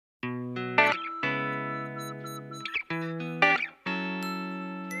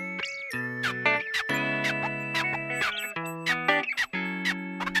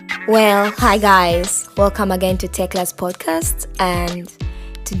Well, hi guys. Welcome again to Tekla's podcast. And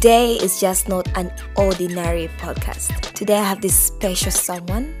today is just not an ordinary podcast. Today I have this special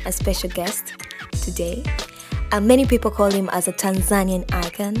someone, a special guest today. And many people call him as a Tanzanian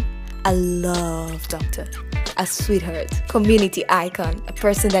icon, a love doctor, a sweetheart, community icon, a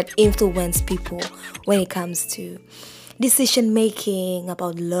person that influences people when it comes to decision making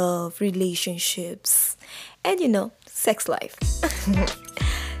about love, relationships, and sex life.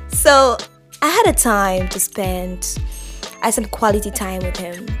 So I had a time to spend, I spent quality time with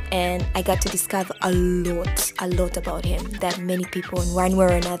him, and I got to discover a lot about him that many people in one way or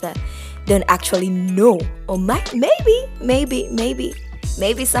another don't actually know, or maybe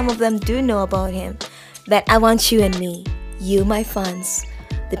some of them do know about him. But I want you and me, you my fans,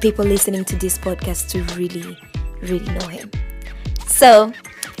 the people listening to this podcast, to really know him. So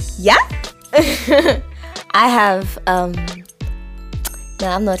yeah. I have no,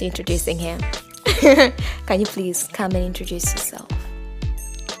 I'm not introducing him. Can you please come and introduce yourself?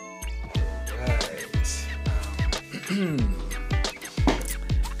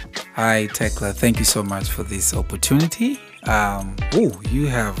 Hi Tekla, thank you so much for this opportunity. You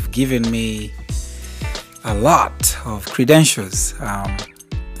have given me a lot of credentials.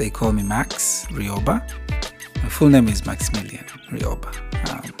 They call me Max Rioba. My full name is Maximilian Rioba.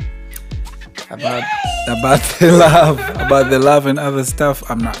 About the love and other stuff,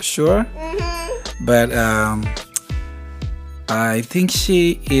 I'm not sure. But I think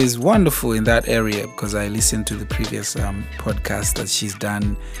she is wonderful in that area because I listened to the previous podcast that she's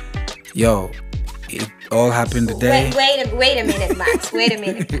done. It all happened today. Wait a minute, Max. Wait a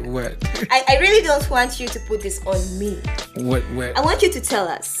minute. What? I really don't want you to put this on me. What? I want you to tell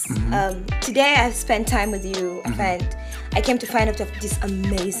us. Today I've spent time with you, and I came to find out of this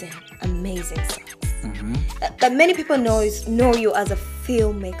amazing songs. That many people know you as a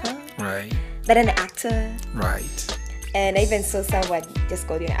filmmaker, Right. but an actor, Right. and I even saw someone just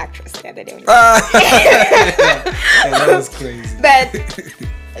called you an actress the other day. That was crazy. But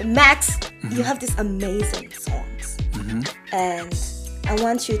Max, you have these amazing songs, and I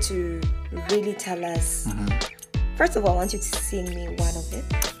want you to really tell us. First of all, I want you to sing me one of it.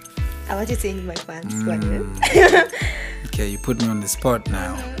 I want you to sing my fans one of it. Okay, you put me on the spot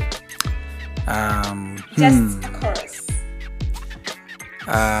now. Just a chorus.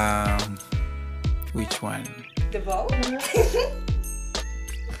 Which one? The vocal.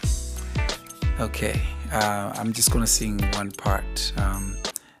 Okay, I'm just gonna sing one part.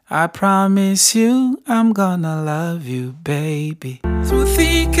 I promise you I'm gonna love you, baby. Through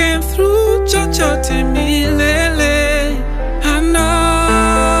thick and through, chochote milele. I know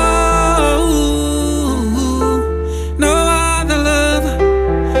no other love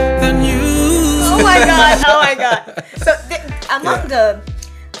than you. Oh my god. So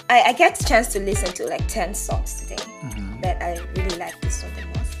I get a chance to listen to like 10 songs today, but I really like this one the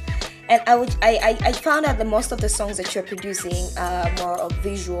most. And I found out that most of the songs that you're producing are more of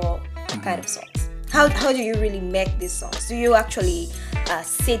visual kind of songs. How do you really make these songs? Do you actually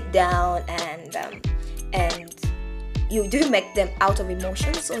sit down and do you make them out of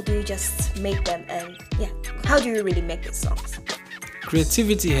emotions, or do you just make them how do you really make these songs?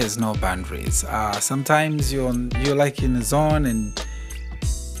 Creativity has no boundaries. Sometimes you're like in a zone and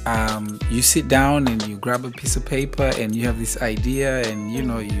you sit down and you grab a piece of paper and you have this idea, and you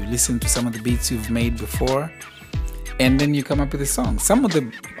listen to some of the beats you've made before, and then you come up with a song.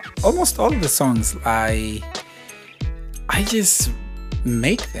 Almost all of the songs I just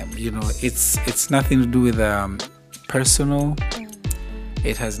make them. It's nothing to do with personal.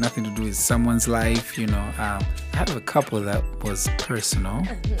 It has nothing to do with someone's life. I have a couple that was personal.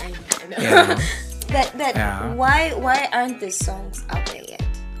 I know. Yeah. But why aren't these songs out there yet?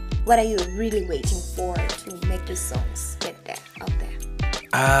 What are you really waiting for to make these songs get there out there?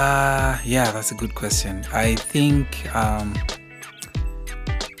 Yeah, that's a good question. I think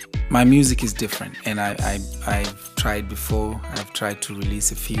my music is different, and I've tried before. I've tried to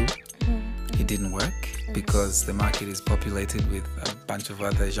release a few. It didn't work because the market is populated with a bunch of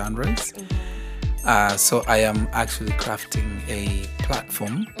other genres. So I am actually crafting a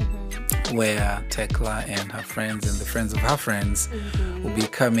platform where Tekla and her friends and the friends of her friends will be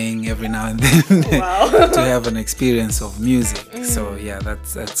coming every now and then to have an experience of music. So yeah,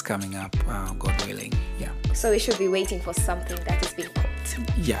 that's coming up, God willing. Yeah. So we should be waiting for something that is being cooked.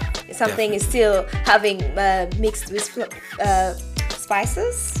 Yeah. Something definitely. is still having mixed with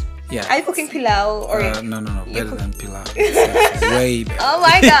spices. Yeah. Are you cooking pilau or? No. Better than pilau. It's way better. Oh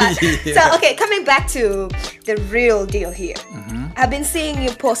my god. Yeah. So okay, coming back to the real deal here. I've been seeing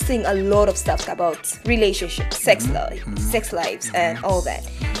you posting a lot of stuff about relationships, sex lives, and all that.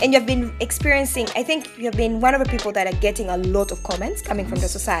 And you've been experiencing, I think you've been one of the people that are getting a lot of comments coming from the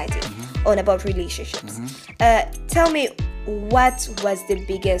society on about relationships. Tell me, what was the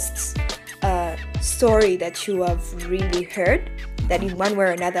biggest story that you have really heard that in one way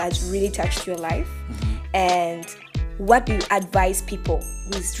or another has really touched your life? And what do you advise people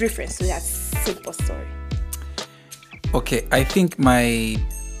with reference to that simple story? Okay, I think my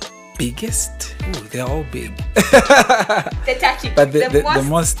biggest, they're all big. The touching, but the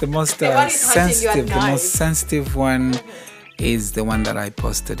most sensitive one is the one that I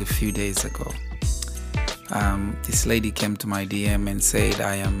posted a few days ago. This lady came to my DM and said,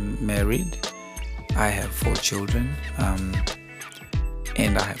 I am married, I have 4 children,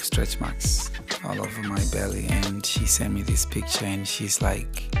 and I have stretch marks all over my belly. And she sent me this picture and she's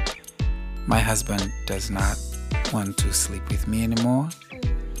like, my husband does not want to sleep with me anymore.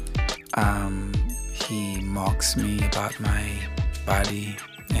 He mocks me about my body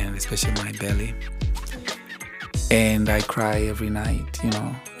and especially my belly. And I cry every night,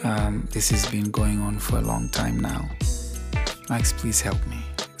 this has been going on for a long time now. Max, please help me.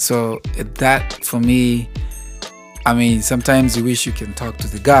 So that for me, I mean, sometimes you wish you can talk to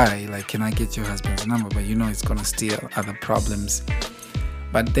the guy, like, can I get your husband's number? But it's going to steal other problems.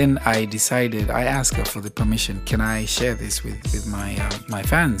 But then I decided, I asked her for the permission, can I share this with my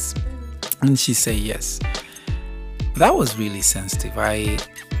fans? And she said yes. That was really sensitive. I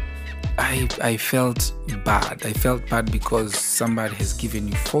felt bad. I felt bad because somebody has given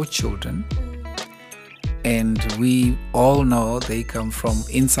you 4 children. And we all know they come from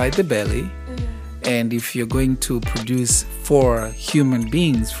inside the belly. And if you're going to produce 4 human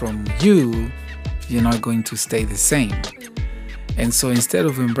beings from you, you're not going to stay the same. And so instead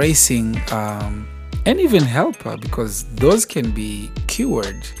of embracing and even help her, because those can be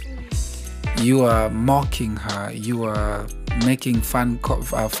cured, you are mocking her, you are making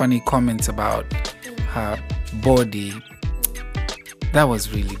funny comments about her body. That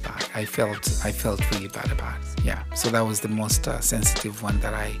was really bad. I felt really bad about it. Yeah. So that was the most sensitive one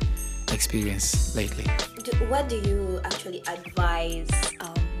that I experienced lately. What do you actually advise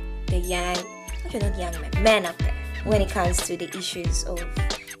the men out there when it comes to the issues of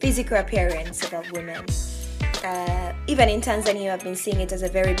physical appearance of women? Even in Tanzania, I've been seeing it as a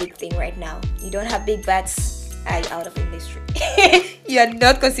very big thing right now. You don't have big butts, are you out of industry? You are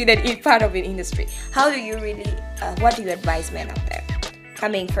not considered part of an industry. How do you really, what do you advise men out there?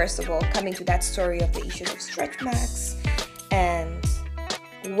 Coming to that story of the issues of stretch marks and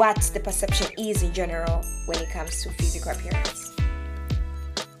what the perception is in general when it comes to physical appearance.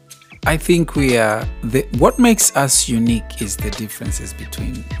 I think what makes us unique is the differences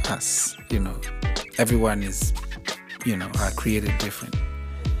between us. Everyone is, are created different.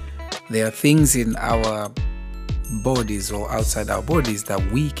 There are things in our bodies or outside our bodies that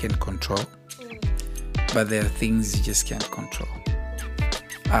we can control, but there are things you just can't control.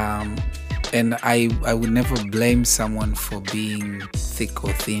 And I would never blame someone for being thick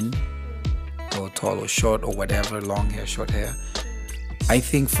or thin, or tall or short or whatever, long hair, short hair. I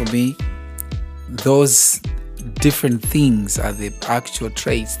think for me, those different things are the actual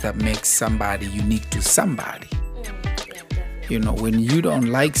traits that make somebody unique to somebody. When you don't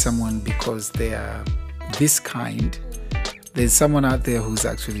like someone because they are this kind, there's someone out there who's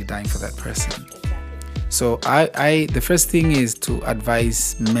actually dying for that person. So the first thing is to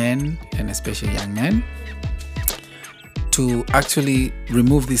advise men, and especially young men, to actually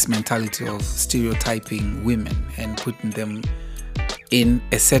remove this mentality of stereotyping women and putting them in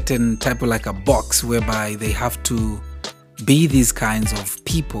a certain type of like a box whereby they have to be these kinds of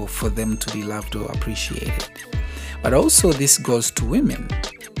people for them to be loved or appreciated. But also this goes to women.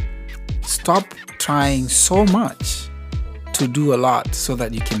 Stop trying so much to do a lot so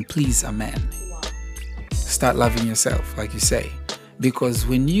that you can please a man. Start loving yourself, like you say. Because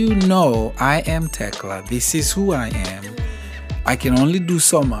when you know, I am Tekla, this is who I am, I can only do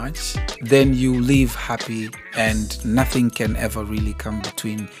so much, then you live happy and nothing can ever really come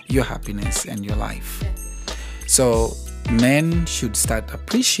between your happiness and your life. So men should start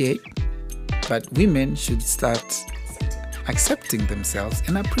appreciate, but women should start accepting themselves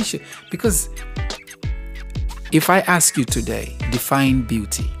and appreciate. Because if I ask you today, define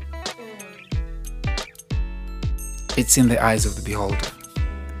beauty, it's in the eyes of the beholder.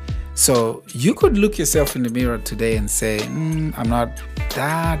 So you could look yourself in the mirror today and say, I'm not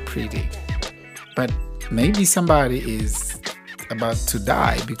that pretty. But maybe somebody is about to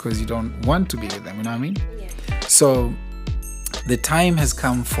die because you don't want to be with them, you know what I mean? Yeah. So the time has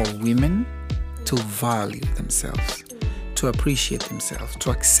come for women to value themselves, to appreciate themselves, to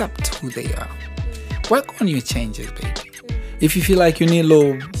accept who they are. Work on your changes, baby. If you feel like you need a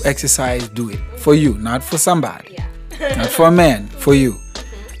little exercise, do it. For you, not for somebody. Not for a man, for you.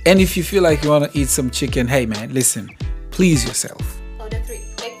 And if you feel like you want to eat some chicken, hey man, listen, please yourself. Order 3,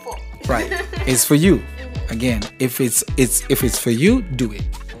 make 4. Right. It's for you. Again, if it's for you, do it.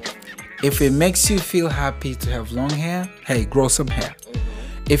 If it makes you feel happy to have long hair, hey, grow some hair.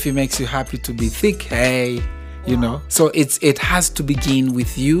 If it makes you happy to be thick, hey, you know. So it has to begin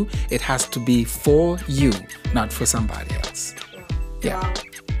with you. It has to be for you, not for somebody else. Yeah.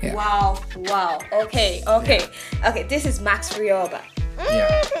 Wow. Yeah. Wow. Okay. This is Max Rioba.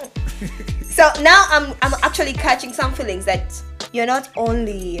 Yeah. So now I'm actually catching some feelings that you're not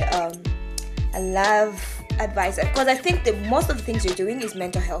only a love advisor, because I think that most of the things you're doing is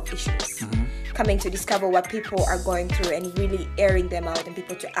mental health issues. Coming to discover what people are going through and really airing them out, and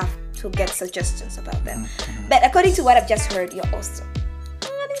people to get suggestions about them. But according to what I've just heard, you're also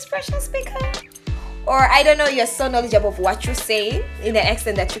an inspirational speaker. Or I don't know, you're so knowledgeable of what you're saying in the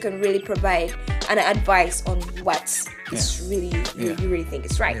extent that you can really provide an advice on what is you really think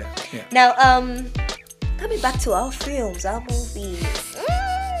is right. Now, coming back to our films, our movies.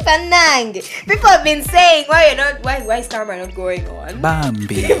 Fanang. People have been saying why is Karma not going on?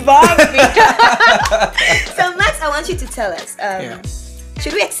 Bambi. So Max, I want you to tell us,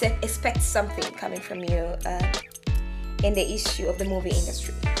 should we expect something coming from you in the issue of the movie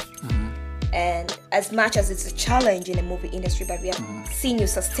industry? And as much as it's a challenge in the movie industry, but we have seen you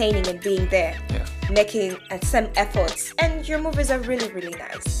sustaining and being there, making some efforts, and your movies are really, really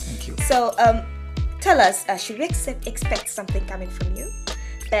nice. Thank you. So tell us, should we expect something coming from you?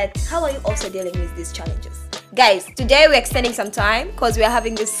 But how are you also dealing with these challenges? Guys, today we're extending some time because we are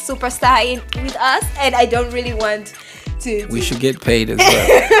having this superstar with us, and I don't really want to... We should get paid as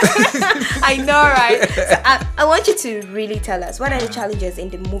well. I know, right? So I want you to really tell us, what are the challenges in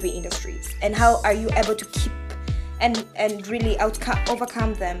the movie industries, and how are you able to keep and really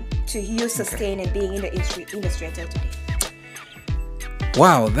overcome them to you sustain and being in the industry until today?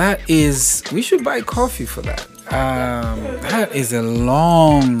 Wow, we should buy coffee for that. That is a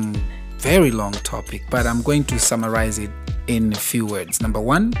very long topic, but I'm going to summarize it in a few words. Number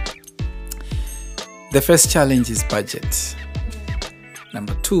 1, the first challenge is budget.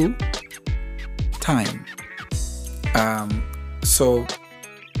 Number 2, time. So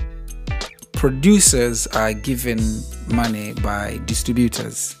producers are given money by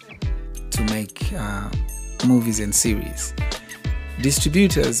distributors to make movies and series.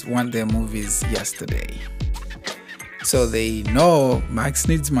 Distributors want their movies yesterday. So they know Max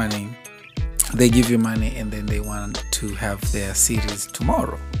needs money. They give you money, and then they want to have their series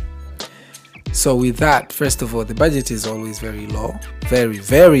tomorrow. So with that, first of all, the budget is always very low. Very,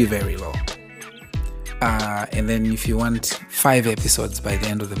 very, very low. And then if you want 5 episodes by the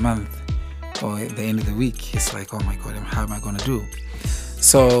end of the month or the end of the week, it's like, oh my God, how am I going to do?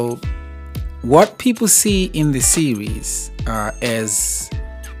 So what people see in the series as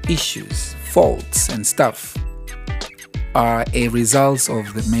issues, faults and stuff are a result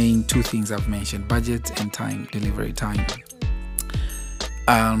of the main 2 things I've mentioned: budget and time, delivery time.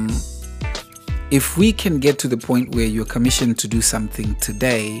 If we can get to the point where you're commissioned to do something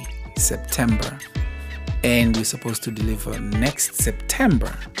today, September, and you're supposed to deliver next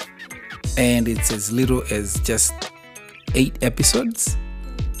September, and it's as little as just 8 episodes,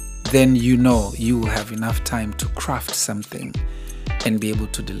 then you know you will have enough time to craft something and be able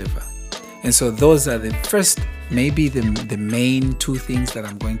to deliver. And so those are the first, maybe the main 2 things that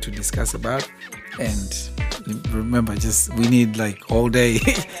I'm going to discuss about. And remember, we need like all day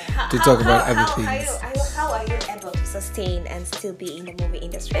to talk about other things. How are you able to sustain and still be in the movie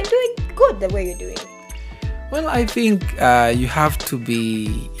industry and doing good the way you're doing? Well, I think you have to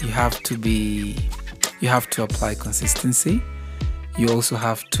apply consistency. You also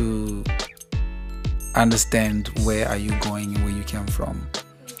have to understand where are you going and where you came from.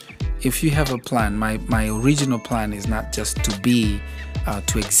 If you have a plan, my original plan is not just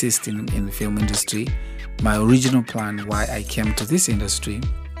to exist in the film industry. My original plan, why I came to this industry,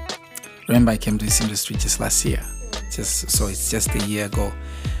 remember I came to this industry just last year, so it's just a year ago.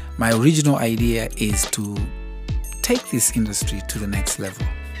 My original idea is to take this industry to the next level.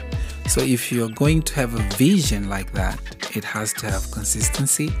 So if you're going to have a vision like that, it has to have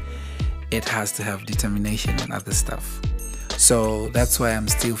consistency, it has to have determination and other stuff. So that's why I'm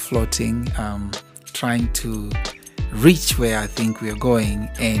still floating, trying to reach where I think we're going,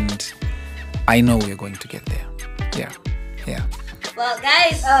 and I know we're going to get there. Yeah. Well,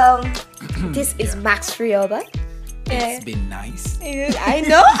 guys, this is Max Rioba, It's been nice. I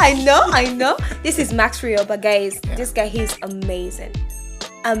know. This is Max Rioba, guys. Yeah. This guy, he's amazing.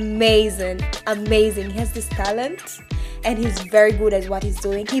 He has this talent, and he's very good at what he's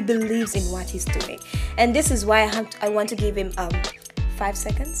doing. He believes in what he's doing, and this is why I want to give him 30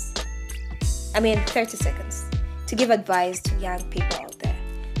 seconds to give advice to young people out there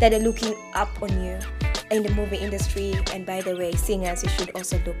that are looking up on you in the movie industry. And by the way, singers, you should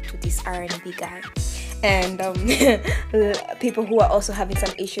also look to this R&B guy, and people who are also having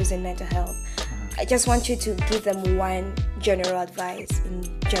some issues in mental health. I just want you to give them one general advice in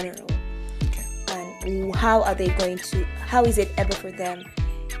general. Okay. And how is it able for them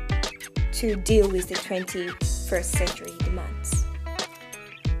to deal with the 21st century demands?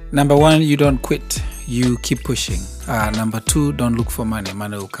 Number 1, you don't quit. You keep pushing. Number 2, don't look for money.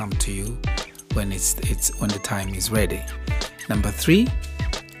 Money will come to you when when the time is ready. Number 3,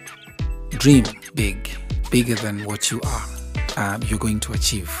 dream big, bigger than what you are. You're going to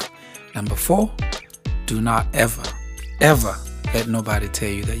achieve. Number 4, do not ever let nobody tell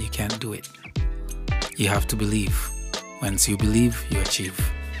you that you can't do it. You have to believe. Once you believe, you achieve.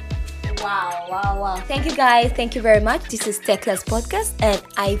 Wow. Thank you, guys. Thank you very much. This is Techless Podcast, and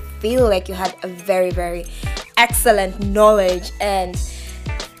I feel like you had a very, very excellent knowledge. And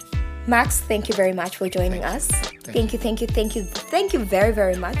Max, thank you very much for joining us. Thank you very,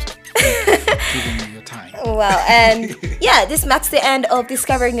 very much. Giving me your time. Wow. And yeah, this marks the end of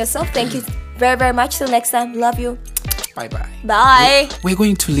Discovering Yourself. Thank you very, very much. Till next time. Love you. Bye-bye. Bye. We're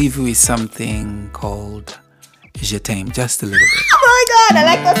going to leave you with something called Je t'aime, just a little bit. Oh my God, I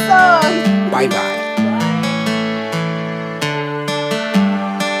like the song. Bye-bye.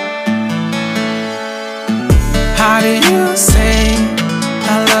 How do you say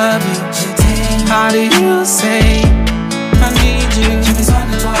I love you? Je t'aime. How do you say I need you?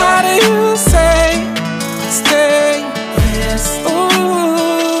 How do you say stay? Yes.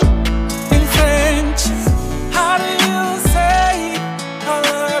 Ooh, in French. How do you say I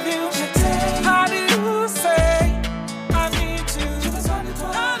love you? How do you say I need you?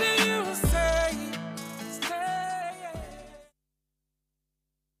 How do you say stay?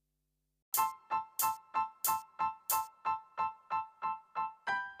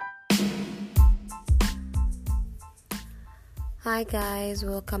 Hi guys,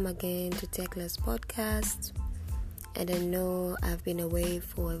 welcome again to Techless Podcast. And I know I've been away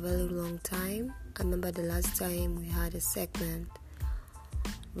for a very long time. I remember the last time we had a segment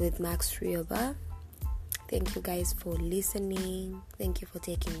with Max Rioba. Thank you guys for listening. Thank you for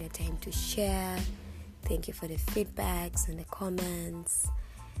taking the time to share. Thank you for the feedbacks and the comments.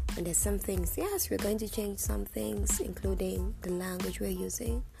 And there's some things, yes, we're going to change some things, including the language we're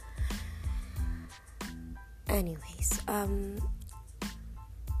using. Anyways,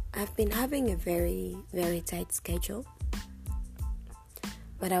 I've been having a very, very tight schedule,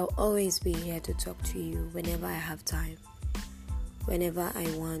 but I'll always be here to talk to you whenever I have time, whenever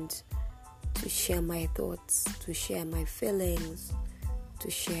I want to share my thoughts, to share my feelings, to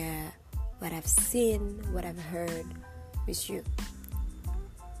share what I've seen, what I've heard with you.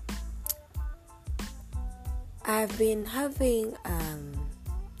 I've been having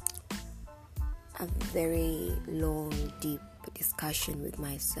a very long, deep discussion with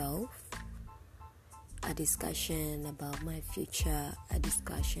myself, a discussion about my future, a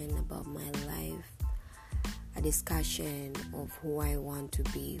discussion about my life, a discussion of who I want to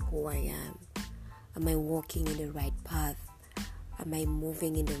be, who I am. Am I walking in the right path? Am I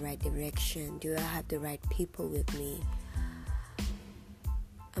moving in the right direction? Do I have the right people with me?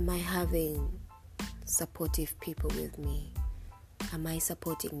 Am I having supportive people with me? Am I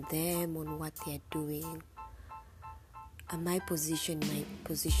supporting them on what they're doing? Am I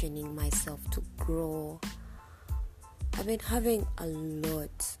positioning myself to grow? I've been having a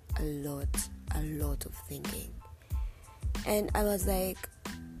lot of thinking. And I was like,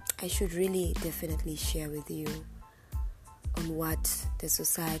 I should really definitely share with you on what the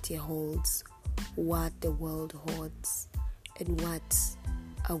society holds, what the world holds, and what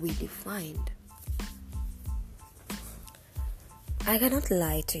are we defined. I cannot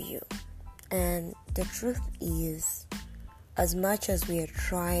lie to you. And the truth is, as much as we are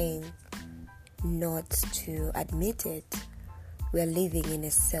trying not to admit it, we are living in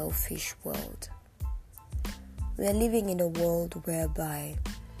a selfish world. We are living in a world whereby,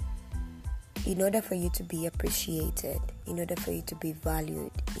 in order for you to be appreciated, in order for you to be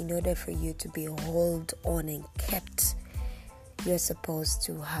valued, in order for you to be held on and kept, you're supposed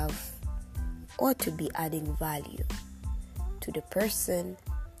to have or to be adding value to the person,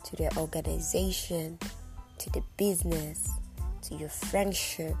 to the organization, to the business, to your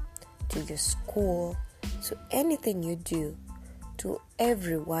friendship, to your school, to anything you do, to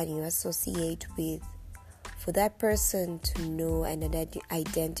everyone you associate with, for that person to know and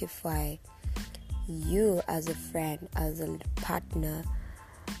identify you as a friend, as a partner,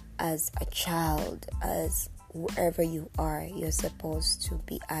 as a child, as whoever you are, you're supposed to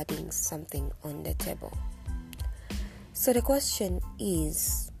be adding something on the table. So the question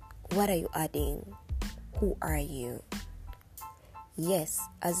is, what are you adding? Who are you? Yes,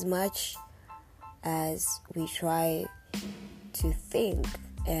 as much as we try to think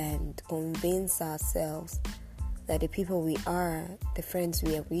and convince ourselves that the people we are, the friends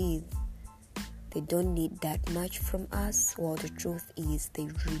we are with, they don't need that much from us, well, the truth is they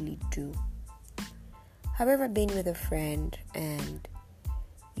really do. Have you ever been with a friend and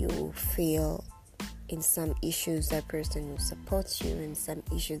you feel in some issues that person will support you, in some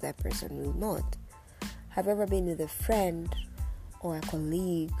issues that person will not? Have you ever been with a friend or a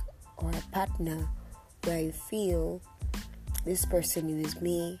colleague or a partner where you feel this person is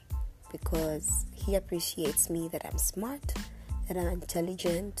me because he appreciates me, that I'm smart, that I'm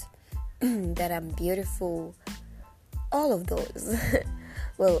intelligent, that I'm beautiful? All of those,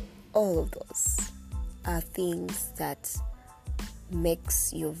 well, all of those are things that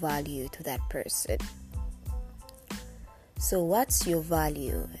makes your value to that person. So what's your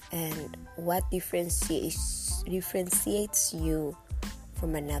value and what differentiates you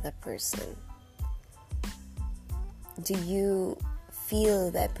from another person? Do you feel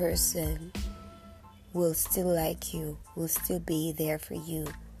that person will still like you, will still be there for you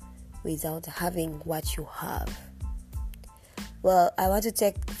without having what you have? Well, I want to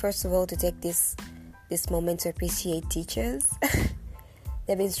take this moment to appreciate teachers.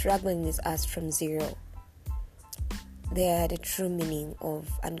 They've been struggling with us from zero. They are the true meaning of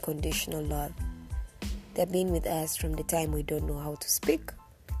unconditional love. They've been with us from the time we don't know how to speak,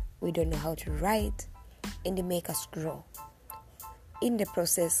 we don't know how to write, and they make us grow. In the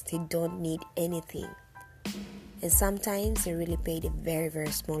process, they don't need anything. And sometimes they really paid a very,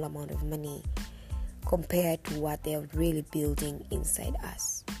 very small amount of money compared to what they are really building inside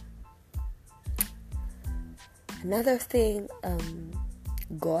us. Another thing,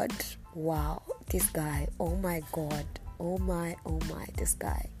 God, wow, this guy, oh my God, oh my,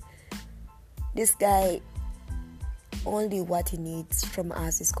 this guy, only what he needs from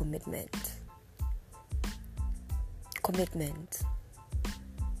us is commitment,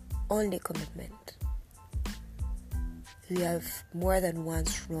 only commitment. We have more than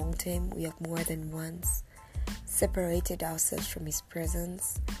once wronged him, we have more than once separated ourselves from his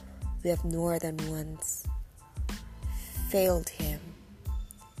presence, we have more than once failed him.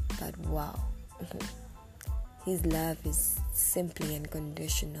 But wow, his love is simply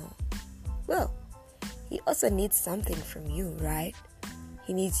unconditional. Well, he also needs something from you, right?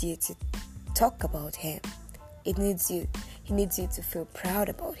 He needs you to talk about him. He needs you to feel proud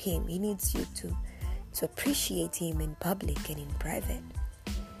about him. He needs you to appreciate him in public and in private.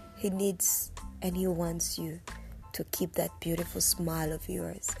 He needs and he wants you to keep that beautiful smile of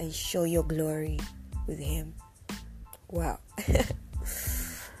yours and show your glory with him. Wow.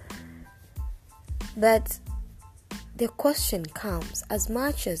 But the question comes, as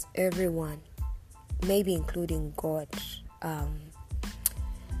much as everyone, maybe including God,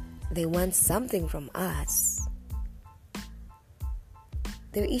 they want something from us,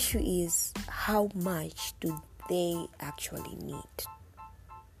 the issue is, how much do they actually need?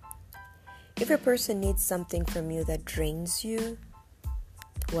 If a person needs something from you that drains you,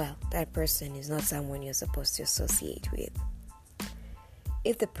 well, that person is not someone you're supposed to associate with.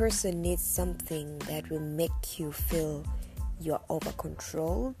 If the person needs something that will make you feel you're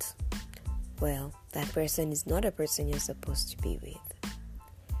over-controlled, well, that person is not a person you're supposed to be with.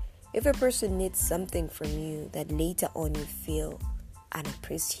 If a person needs something from you that later on you feel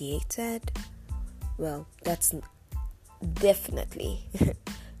unappreciated, well, that's definitely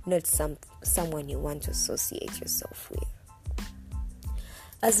not someone you want to associate yourself with.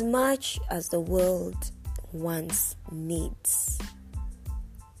 As much as the world wants, needs,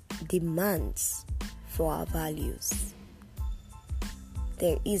 demands for our values,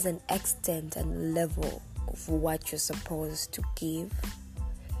 there is an extent and level of what you're supposed to give,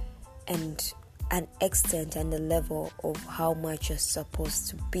 and an extent and a level of how much you're supposed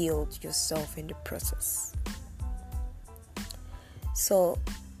to build yourself in the process. So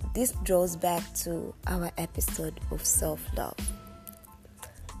this draws back to our episode of self-love.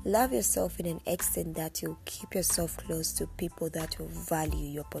 Love yourself in an extent that you'll keep yourself close to people that will value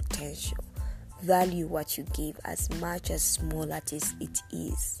your potential, value what you give as much as small as it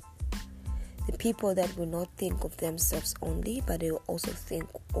is. The people that will not think of themselves only, but they will also think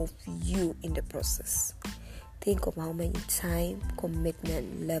of you in the process. Think of how many time,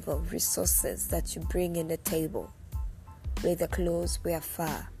 commitment, level, resources that you bring in the table, whether close, whether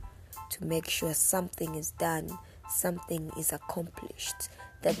far, to make sure something is done, something is accomplished,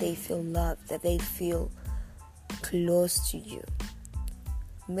 that they feel loved, that they feel close to you.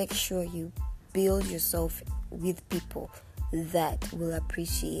 Make sure you build yourself with people that will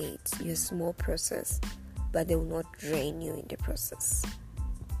appreciate your small process, but they will not drain you in the process.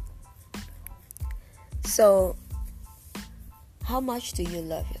 So, how much do you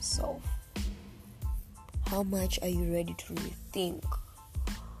love yourself? How much are you ready to rethink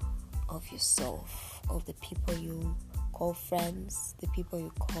of yourself, of the people you call friends, the people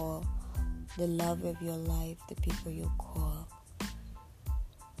you call the love of your life, the people you call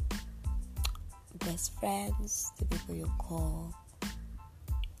best friends, the people you call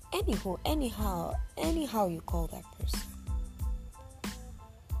anyhow you call that person?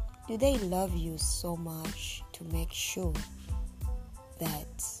 Do they love you so much to make sure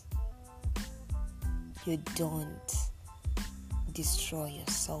that you don't destroy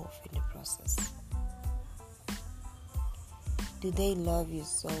yourself in the process? Do they love you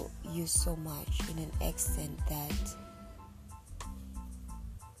so much in an extent that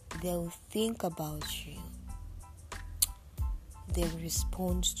they'll think about you, they'll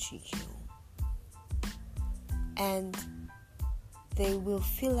respond to you, and they will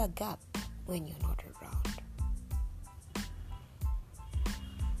fill a gap when you're not around?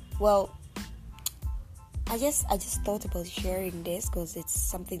 Well, I just thought about sharing this because it's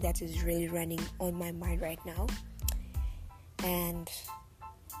something that is really running on my mind right now, and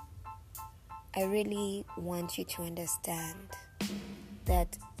I really want you to understand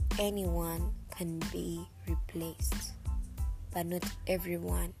that anyone can be replaced, but not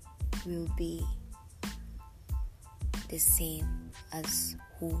everyone will be the same as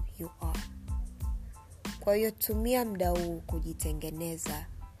who you are. Kwa hiyo tumia muda huu kujitengeneza,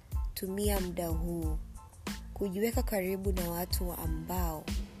 tumia muda huu kujiweka karibu na watu ambao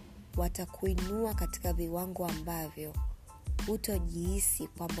watakuinua katika viwango ambavyo utojihisi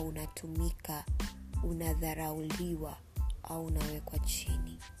kwamba unatumika, unadharauliwa au unawekwa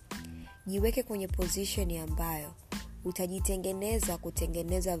chini. Jiweke kwenye position ambayo utajitengeneza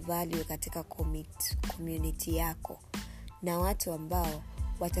kutengeneza value katika community yako, na watu ambao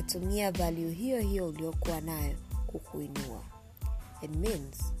watatumia value hiyo uliokuwa nayo kukuinua. It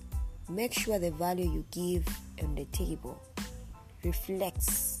means make sure the value you give on the table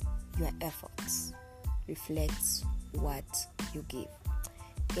reflects your efforts, reflects what you give.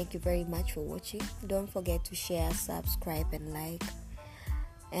 Thank you very much for watching. Don't forget to share, subscribe, and like.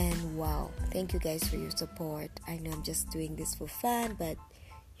 And wow, thank you guys for your support. I know I'm just doing this for fun, but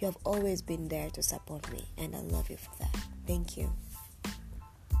you have always been there to support me, and I love you for that. Thank you.